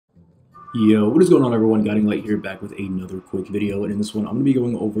Yo, what is going on everyone? Guiding Light here, back with another quick video, and in this one I'm going to be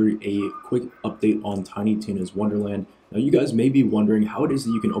going over a quick update on Tiny Tina's Wonderland. Now you guys may be wondering how it is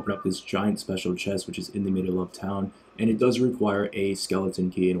that you can open up this giant special chest which is in the middle of town, and it does require a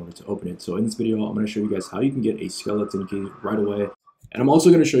skeleton key in order to open it. So in this video I'm going to show you guys how you can get a skeleton key right away. And I'm also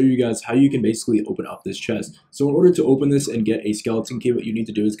going to show you guys how you can basically open up this chest. So in order to open this and get a skeleton key, what you need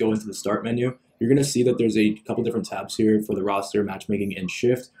to do is go into the start menu. You're going to see that there's a couple different tabs here for the roster, matchmaking, and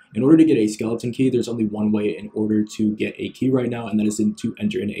shift. In order to get a skeleton key, there's only one way in order to get a key right now, and that is to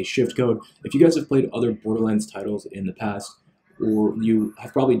enter in a shift code. If you guys have played other Borderlands titles in the past, or you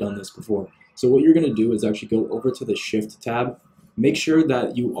have probably done this before, so what you're going to do is actually go over to the shift tab. Make sure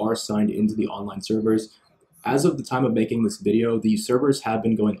that you are signed into the online servers. As of the time of making this video, the servers have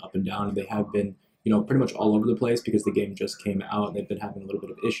been going up and down. They have been, pretty much all over the place because the game just came out and they've been having a little bit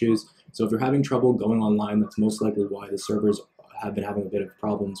of issues. So if you're having trouble going online, that's most likely why the servers have been having a bit of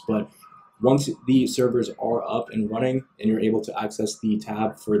problems. But once the servers are up and running and you're able to access the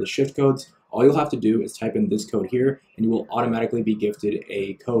tab for the shift codes, all you'll have to do is type in this code here and you will automatically be gifted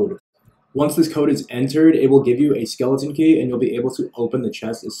a code. Once this code is entered, it will give you a skeleton key and you'll be able to open the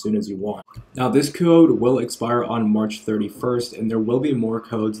chest as soon as you want. Now this code will expire on March 31st and there will be more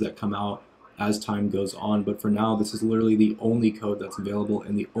codes that come out as time goes on, but for now this is literally the only code that's available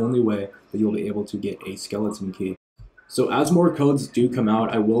and the only way that you'll be able to get a skeleton key. So as more codes do come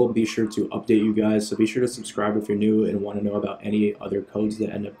out, I will be sure to update you guys, so be sure to subscribe if you're new and want to know about any other codes that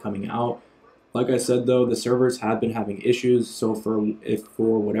end up coming out. Like I said though, the servers have been having issues, so if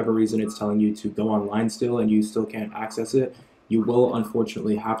for whatever reason it's telling you to go online still and you still can't access it, you will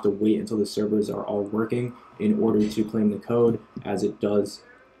unfortunately have to wait until the servers are all working in order to claim the code, as it does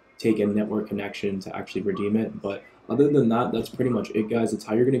take a network connection to actually redeem it. But other than that, that's pretty much it guys. It's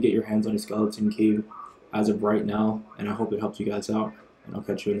how you're going to get your hands on a skeleton key as of right now, and I hope it helps you guys out, and I'll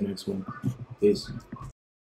catch you in the next one. Peace.